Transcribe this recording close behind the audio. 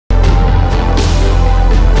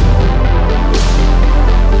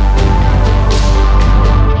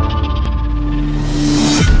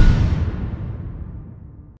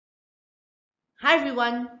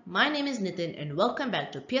everyone, my name is Nithin and welcome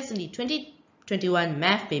back to PSLE 2021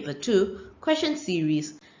 Math Paper 2 question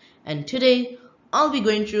series, and today I'll be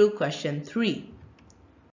going through question 3.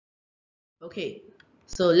 Okay,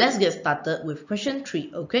 so let's get started with question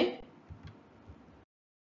 3, okay?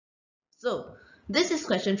 So this is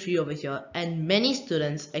question 3 over here, and many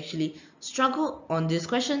students actually struggle on this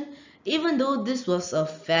question even though this was a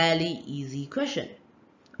fairly easy question.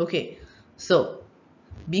 Okay, so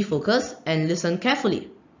be focused and listen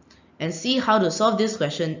carefully and see how to solve this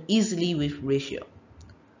question easily with ratio.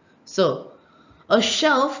 So, a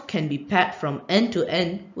shelf can be packed from end to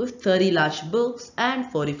end with 30 large books and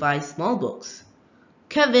 45 small books.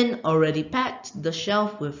 Kevin already packed the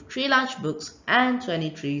shelf with 3 large books and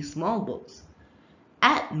 23 small books.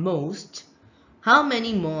 At most, how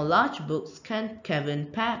many more large books can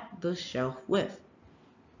Kevin pack the shelf with?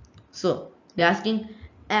 So, they're asking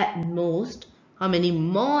at most, how many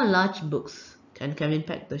more large books can Kevin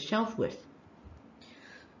pack the shelf with?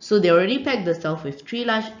 So they already packed the shelf with 3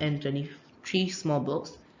 large and 23 small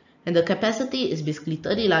books, and the capacity is basically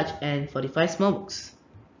 30 large and 45 small books.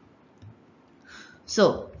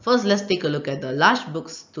 So first let's take a look at the large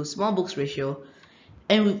books to small books ratio,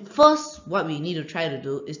 and first what we need to try to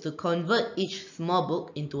do is to convert each small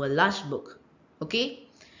book into a large book, okay?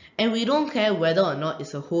 And we don't care whether or not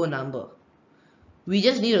it's a whole number. We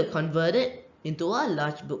just need to convert it into a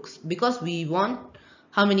large books because we want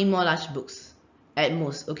how many more large books at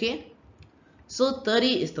most, okay? So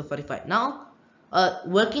 30 is to 45. Now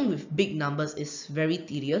working with big numbers is very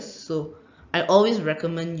tedious, so I always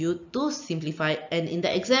recommend you to simplify, and in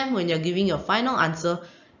the exam when you're giving your final answer,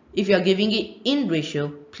 if you're giving it in ratio,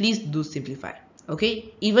 please do simplify,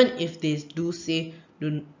 okay? Even if they do say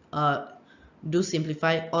do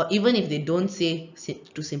simplify, or even if they don't say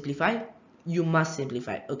to simplify, you must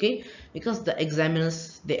simplify, okay? Because the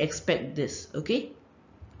examiners, they expect this, okay?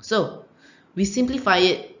 So we simplify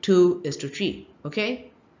it 2 is to 3,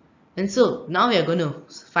 okay? And so now we are going to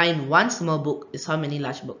find one small book is how many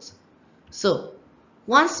large books. So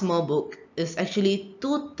one small book is actually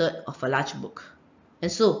 2/3 of a large book.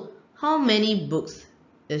 And so how many books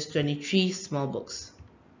is 23 small books?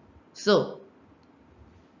 So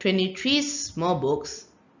 23 small books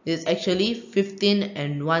is actually 15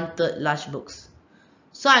 and 1/3 large books.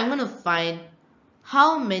 So I'm going to find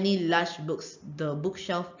how many large books the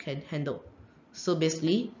bookshelf can handle. So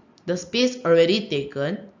basically the space already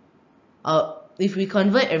taken, if we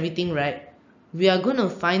convert everything right, we are going to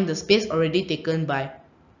find the space already taken by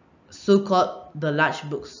so-called the large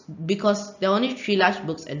books, because there are only 3 large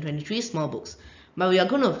books and 23 small books, but we are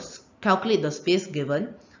going to calculate the space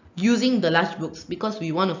given using the large books because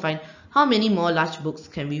we want to find how many more large books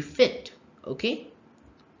can we fit, okay,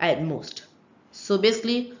 at most. So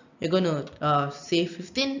basically we're going to say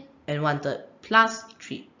 15 and 1/3 plus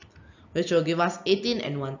 3, which will give us 18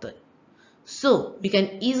 and 1/3. So we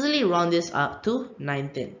can easily round this up to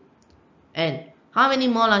 19. And how many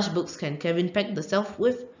more large books can Kevin pack the shelf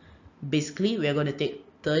with? Basically we're going to take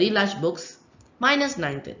 30 large books minus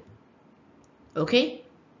 19, okay?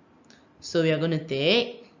 So we are going to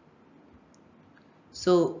take,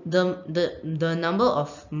 so the number of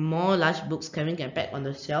more large books Kevin can pack on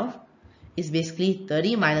the shelf is basically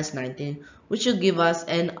 30 minus 19, which will give us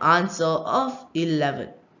an answer of 11.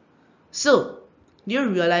 So do you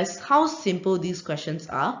realize how simple these questions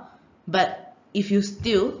are? But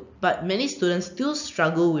many students still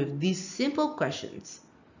struggle with these simple questions.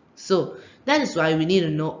 So that is why we need to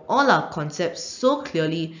know all our concepts so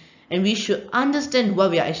clearly, and we should understand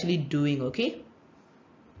what we are actually doing, okay?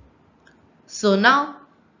 So now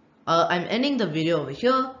I'm ending the video over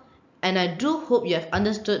here, and I do hope you have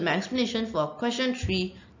understood my explanation for question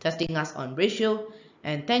 3 testing us on ratio.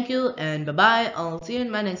 And thank you and bye bye. I'll see you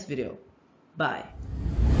in my next video. Bye.